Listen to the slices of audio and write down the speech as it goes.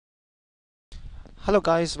Hello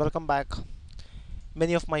guys, welcome back.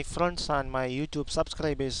 Many of my friends and my YouTube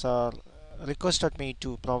subscribers requested me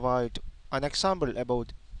to provide an example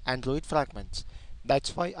about Android fragments.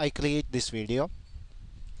 That's why I create this video.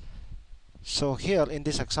 So here in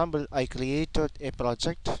this example I created a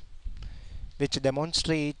project which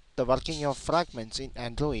demonstrates the working of fragments in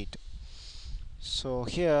Android. So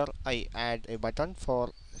here I add a button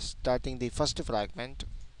for starting the first fragment.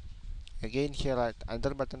 Again here I add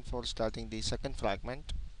another button for starting the second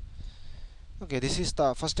fragment. Okay, this is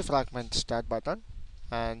the first fragment start button,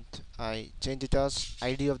 and I change it as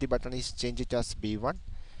ID of the button is change it as B1,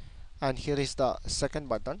 and here is the second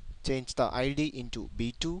button, change the ID into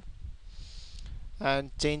B2,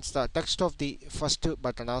 and change the text of the first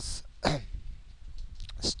button as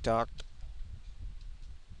start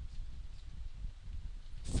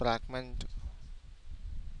fragment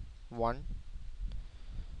 1,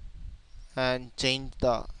 and change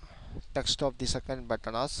the text of the second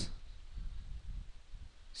button as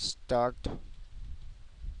start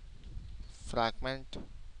fragment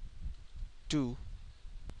 2.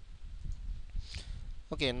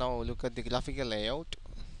 Okay, now look at the graphical layout.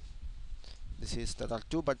 This is there are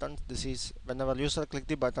two buttons. This is whenever user click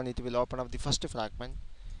the button it will open up the first fragment,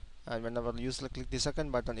 and whenever user click the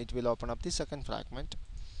second button it will open up the second fragment.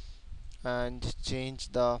 And change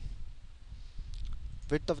the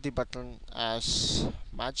width of the button as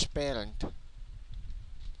match parent.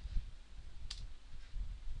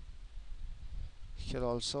 Here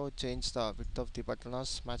also change the width of the button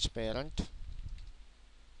as match parent.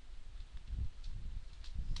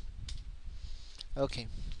 Okay,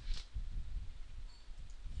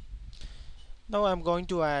 now I'm going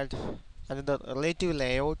to add another relative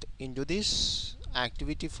layout into this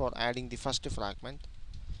activity for adding the first fragment.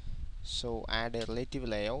 So add a relative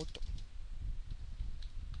layout,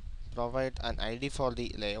 provide an ID for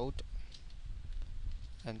the layout,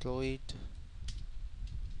 Android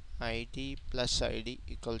ID plus ID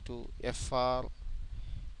equal to fr1.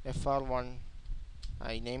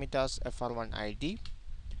 I name it as fr1 ID,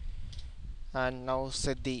 and now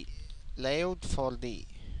set the layout for the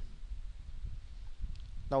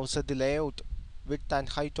now set the layout width and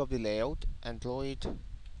height of the layout, Android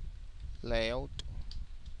layout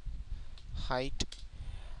height,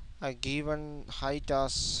 a given height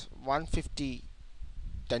as 150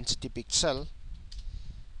 density pixel,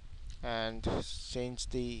 and change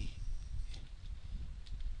the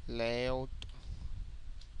layout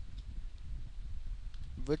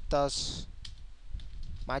width as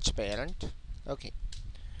match parent. Okay,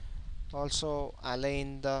 also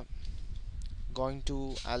align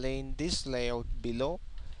this layout below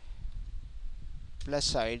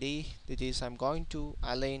plus ID, that is I'm going to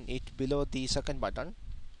align it below the second button,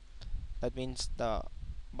 that means the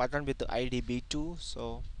button with the ID B2,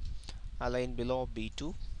 so align below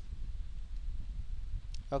B2.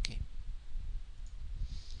 Okay,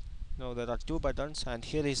 now there are two buttons, and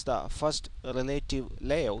here is the first relative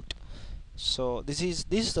layout. So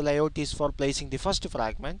this layout is for placing the first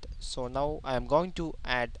fragment. So now I am going to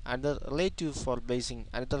add another relative for placing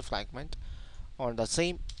another fragment on the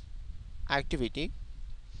same activity,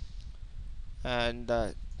 and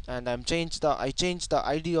I changed the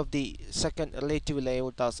ID of the second relative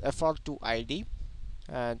layout as fr2 ID,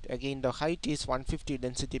 and again the height is 150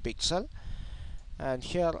 density pixel, and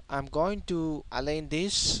here I'm going to align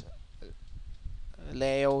this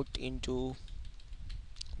layout into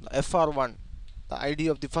fr1, the ID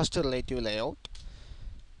of the first relative layout.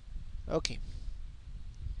 Okay,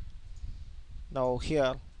 now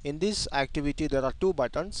here in this activity there are two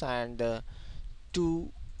buttons and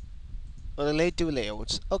two relative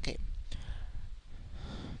layouts. Okay,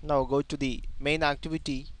 now go to the main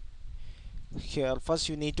activity. Here first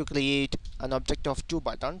you need to create an object of two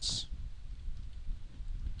buttons,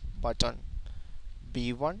 button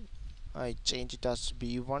B1, I change it as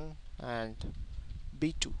B1, and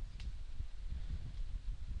B2.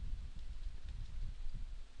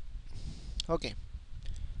 Okay,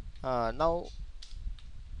 now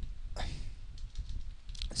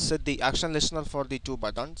set the action listener for the two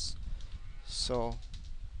buttons. So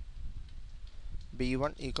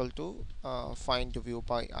B1 equal to find view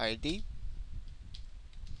by ID,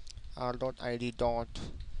 r dot id dot,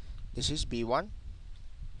 this is B1,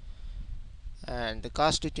 and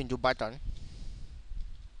cast it into button.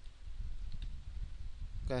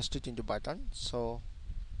 So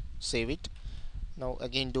save it. Now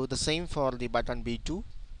again do the same for the button B2.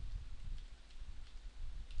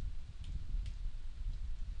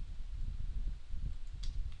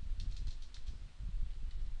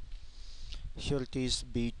 Here it is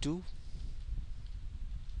B2,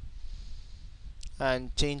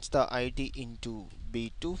 and change the id into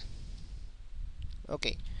b2.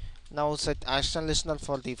 Okay, now set action listener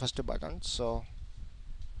for the first button. So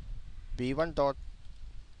b1 dot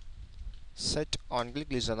set on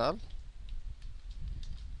click listener,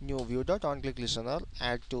 new view dot on click listener,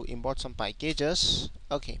 add to import some packages.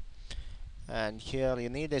 Okay, and here you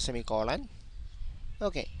need a semicolon.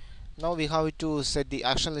 Okay, now we have to set the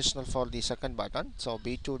action listener for the second button. So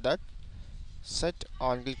b2 dot set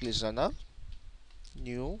on click listener,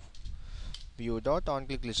 new view dot on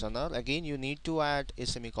click listener, again you need to add a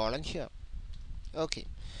semicolon here. Okay,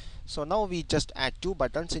 so now we just add two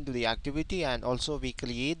buttons into the activity, and also we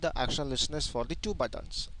create the action listeners for the two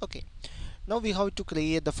buttons. Okay, now we have to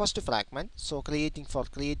create the first fragment. So creating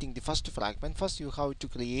the first fragment, first you have to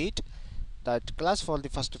create that class for the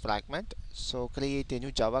first fragment. So create a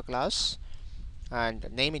new Java class and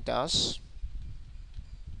name it as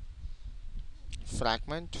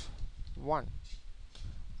fragment1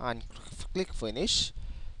 and click finish.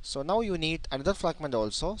 So now you need another fragment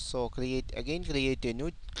also. So create a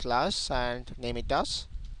new class and name it as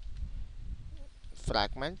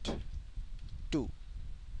fragment2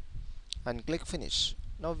 and click finish.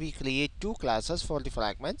 Now we create two classes for the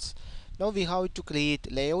fragments. Now we have to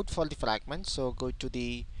create layout for the fragment. So go to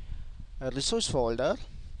the resource folder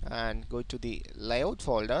and go to the layout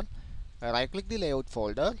folder, right click the layout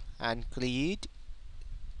folder and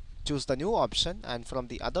choose the new option, and from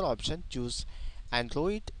the other option choose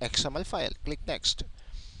Android XML file. Click next,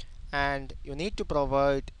 and you need to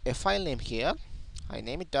provide a file name here. I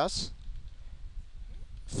name it as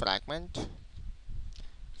fragment1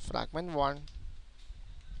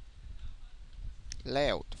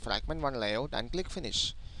 layout and click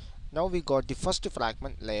finish. Now we got the first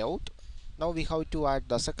fragment layout. Now we have to add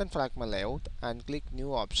the second fragment layout and click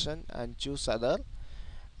new option and choose other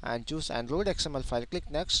and choose Android XML file. Click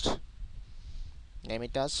next, name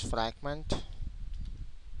it as fragment2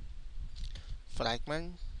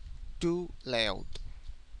 layout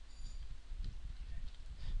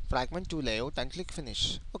and click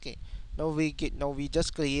finish. Okay, now we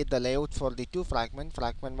just create the layout for the two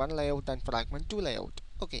fragment1 layout and fragment2 layout.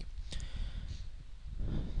 Okay,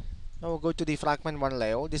 now go to the fragment1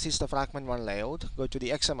 layout. This is the fragment1 layout. Go to the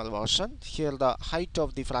XML version. Here the height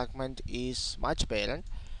of the fragment is much parent.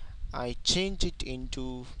 I change it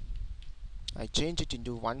into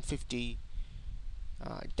 150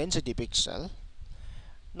 density pixel.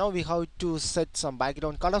 Now we have to set some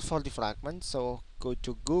background color for the fragment. So go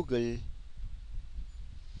to Google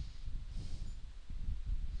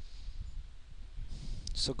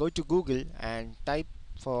and type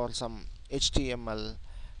for some HTML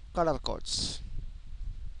color codes.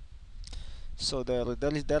 So there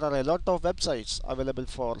are a lot of websites available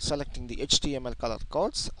for selecting the HTML color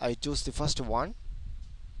codes. I choose the first one.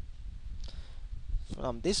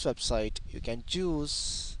 From this website you can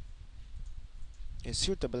choose a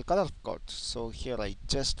suitable color code. So here I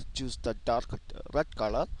just choose the dark red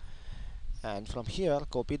color, and from here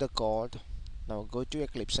copy the code. Now go to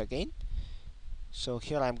Eclipse again. So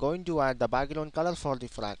here I'm going to add the background color for the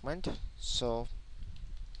fragment. So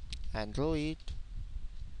Android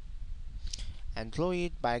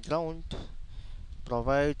background,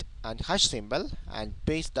 provide an hash symbol and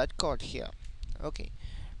paste that code here. Okay,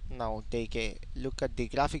 now take a look at the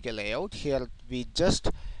graphical layout. Here we just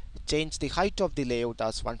change the height of the layout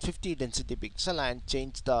as 150 density pixel and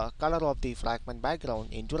change the color of the fragment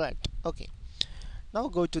background into red. Okay, now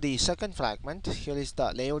go to the second fragment. Here is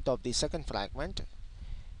the layout of the second fragment.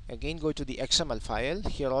 Again go to the XML file.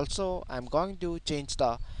 Here also I'm going to change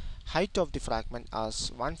the height of the fragment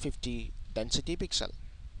as 150 density pixel.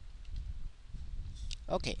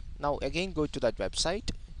 Okay, now again go to that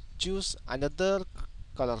website, choose another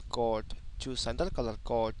color code,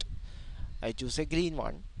 I choose a green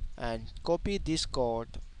one and copy this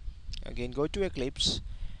code. Again go to Eclipse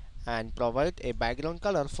and provide a background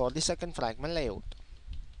color for the second fragment layout.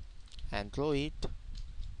 Android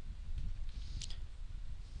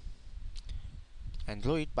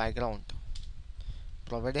background,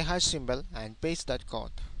 provide a hash symbol and paste that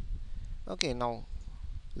code. Okay, now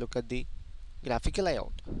look at the graphical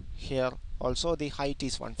layout. Here also the height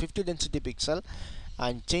is 150 density pixel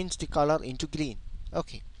and change the color into green.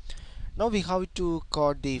 Okay, now we have to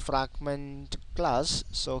code the fragment class.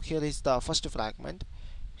 So here is the first fragment.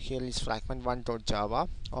 Here is fragment1.java.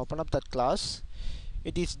 Open up that class.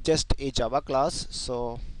 It is just a Java class,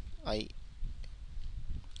 so I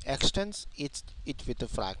extends it with a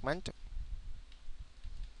fragment.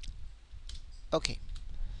 Okay,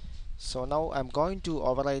 so now I'm going to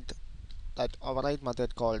override that override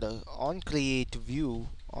method called on create view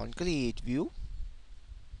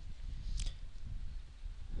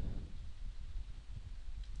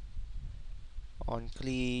on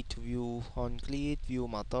create view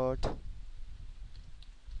method,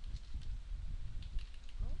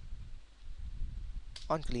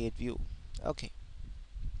 on create view. Okay,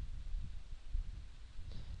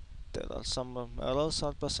 there are some errors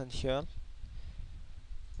are present here.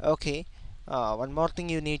 Okay, one more thing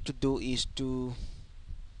you need to do is to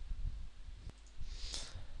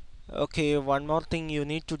one more thing you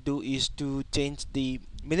need to do is to change the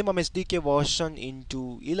minimum SDK version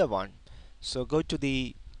into 11. So go to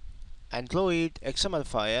the Android XML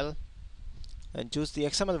file and choose the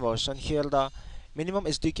XML version. Here the minimum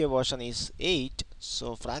SDK version is 8,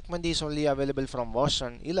 so Fragment is only available from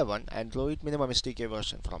version 11, Android minimum SDK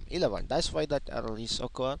version from 11. That's why that error is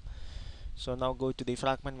occur. So now go to the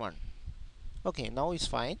Fragment one. Okay, now it's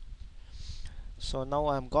fine. So now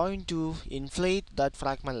I'm going to inflate that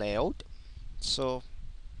Fragment layout. So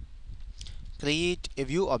create a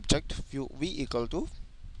view object, view v equal to,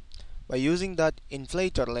 by using that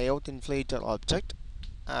inflator layout inflator object,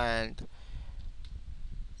 and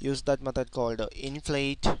use that method called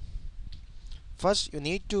inflate. First you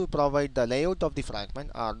need to provide the layout of the fragment,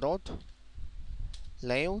 r dot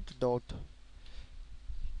layout dot,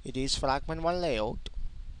 it is fragment 1 layout,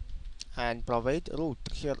 and provide root.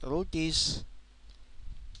 Here root is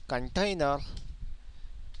container.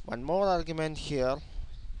 One more argument here,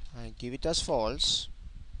 I give it as false.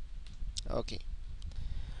 Okay,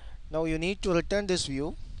 now you need to return this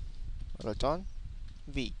view, return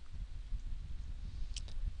v.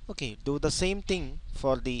 Okay, do the same thing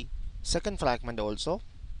for the second fragment also.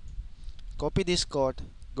 Copy this code,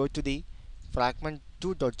 go to the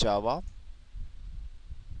fragment2.java,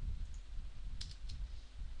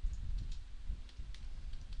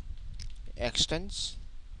 extends,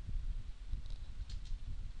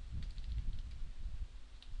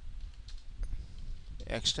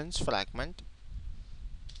 fragment,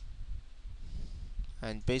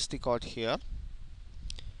 and paste the code here.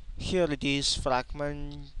 Here it is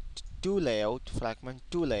fragment 2 layout, fragment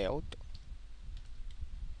 2 layout.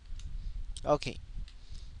 Okay,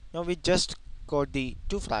 now we just got the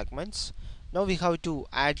two fragments. Now we have to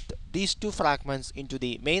add these two fragments into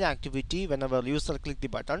the main activity whenever user click the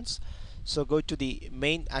buttons. So go to the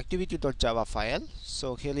main activity.java file.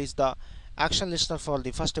 So here is the action listener for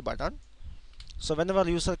the first button. So whenever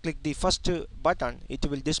user click the first button, it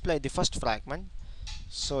will display the first fragment.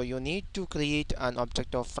 So you need to create an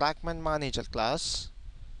object of fragment manager class,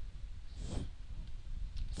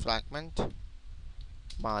 fragment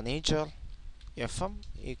manager fm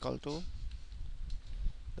equal to,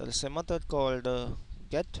 there is a method called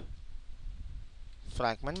get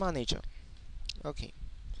fragment manager. Okay,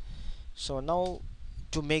 so now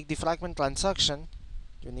to make the fragment transaction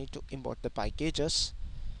you need to import the packages.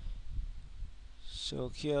 So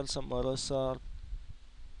here some errors are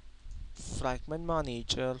fragment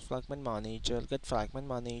manager, get fragment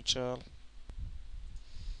manager.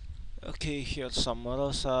 Okay, here some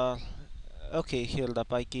errors are, okay, here the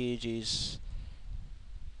package is,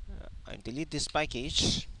 I delete this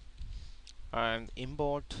package and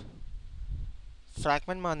import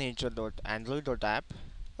fragment manager.android.app.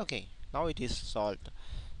 Okay, now it is solved.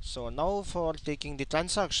 So now for taking the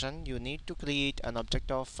transaction you need to create an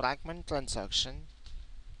object of fragment transaction,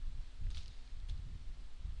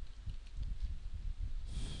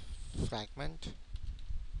 fragment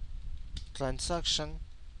transaction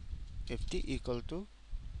ft equal to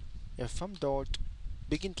fm dot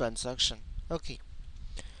begin transaction. Okay,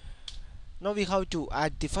 now we have to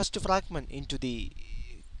add the first fragment into the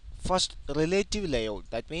first relative layout.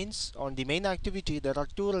 That means on the main activity there are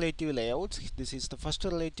two relative layouts. This is the first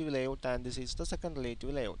relative layout and this is the second relative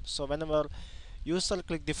layout. So whenever user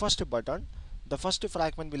click the first button, the first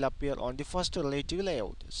fragment will appear on the first relative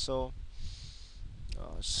layout. So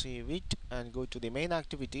save it and go to the main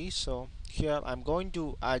activity. So here I'm going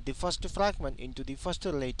to add the first fragment into the first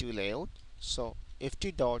relative layout. So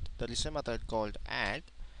ft dot, there is a method called add.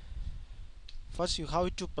 First you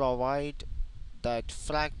have to provide that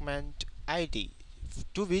fragment id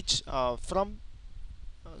to which from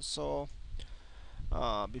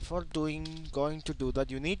before going to do that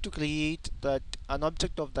you need to create that an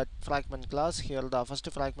object of that fragment class. Here the first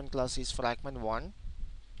fragment class is fragment 1.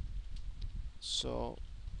 So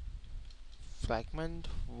fragment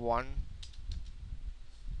 1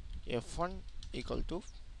 f1 equal to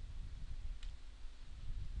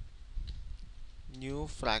new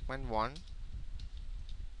fragment 1.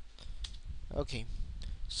 Okay,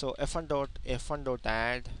 so f1 dot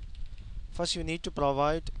add. First you need to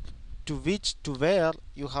provide to where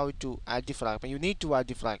you have to add the fragment. You need to add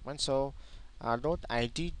the fragment. So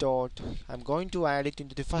r.id dot, I'm going to add it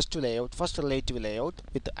into the first layout, first relative layout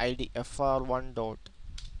with the id fr1 dot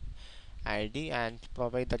id, and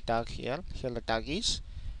provide the tag here. Here the tag is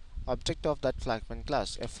object of that fragment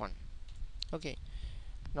class f1. Okay,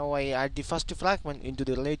 now I add the first fragment into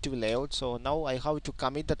the relative layout. So now I have to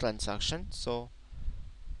commit the transaction. So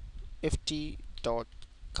ft dot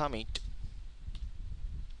commit.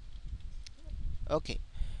 Okay,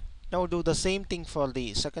 now do the same thing for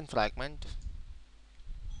the second fragment.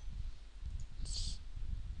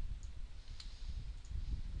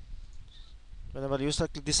 Whenever you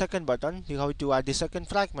click the second button, you have to add the second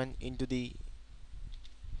fragment into the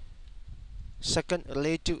second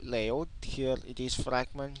relative layout. Here it is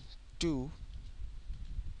fragment 2.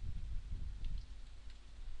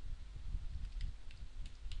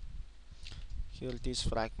 Here it is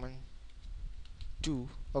fragment 2.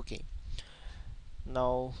 Okay,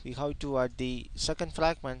 now we have to add the second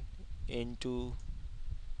fragment into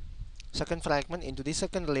the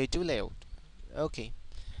second relative layout. Okay,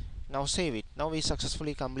 now save it. Now we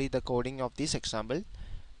successfully complete the coding of this example.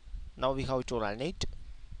 Now we have to run it.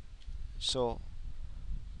 So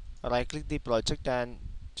right click the project and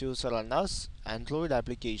choose run as Android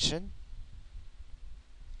application.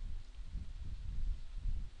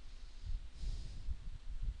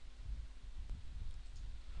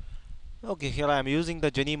 Okay, here I am using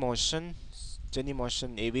the Genymotion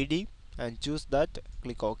AVD, and choose that,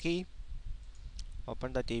 click OK,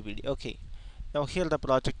 open that AVD. Okay, now here the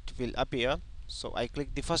project will appear. So I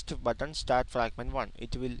click the first button, start fragment 1,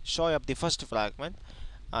 it will show up the first fragment,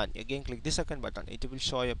 and again click the second button, it will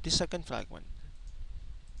show up the second fragment.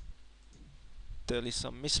 There is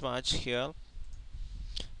some mismatch here.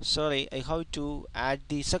 Sorry, I have to add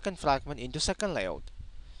the second fragment into second layout.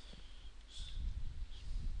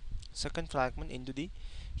 Second fragment into the,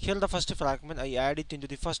 here the first fragment I add it into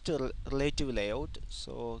the first relative layout.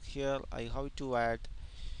 So here I have to add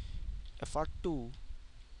fr2,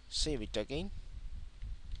 save it again.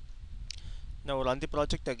 Now run the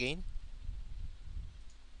project again,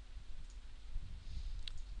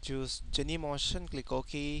 choose Genymotion, click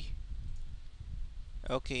OK.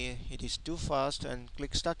 Okay, it is too fast, and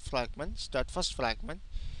click start fragment, start first fragment.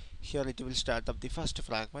 Here it will start up the first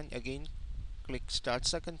fragment. Again click start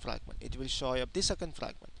second fragment, it will show up the second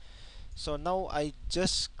fragment. So now I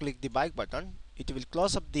just click the back button, it will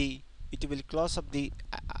close up the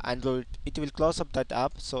Android, it will close up that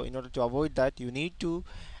app. So in order to avoid that, you need to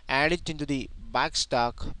add it into the back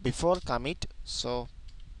stack before commit. So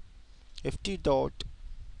ft dot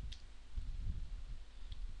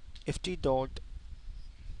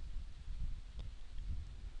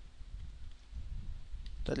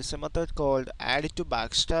there is a method called add it to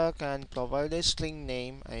backstack, and provide a string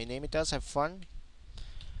name. I name it as f1.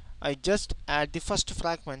 I just add the first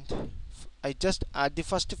fragment. I just add the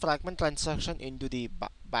first fragment transaction into the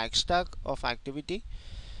backstack of activity.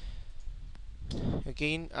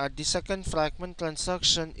 Again add the second fragment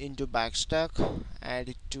transaction into backstack. Add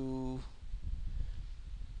it to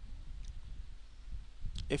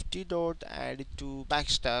ft dot add it to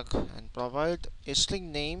backstack, and provide a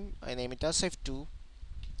string name. I name it as f2.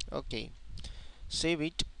 Okay, save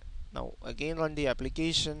it. Now again run the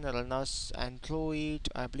application, run as Android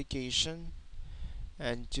application,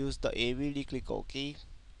 and choose the AVD, click OK.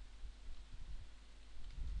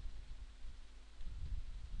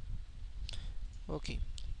 Okay,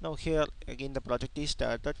 now here again the project is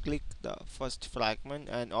started. Click the first fragment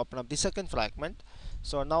and open up the second fragment.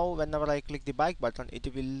 So now whenever I click the back button,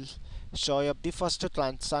 it will show up the first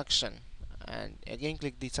transaction, and again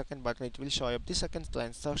click the second button, it will show up the second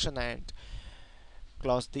transaction, and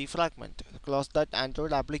close the fragment, close that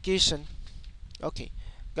Android application. Okay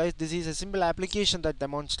guys, this is a simple application that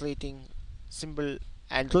demonstrating simple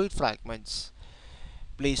Android fragments.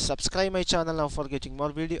 Please subscribe my channel now for getting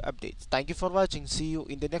more video updates. Thank you for watching. See you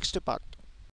in the next part.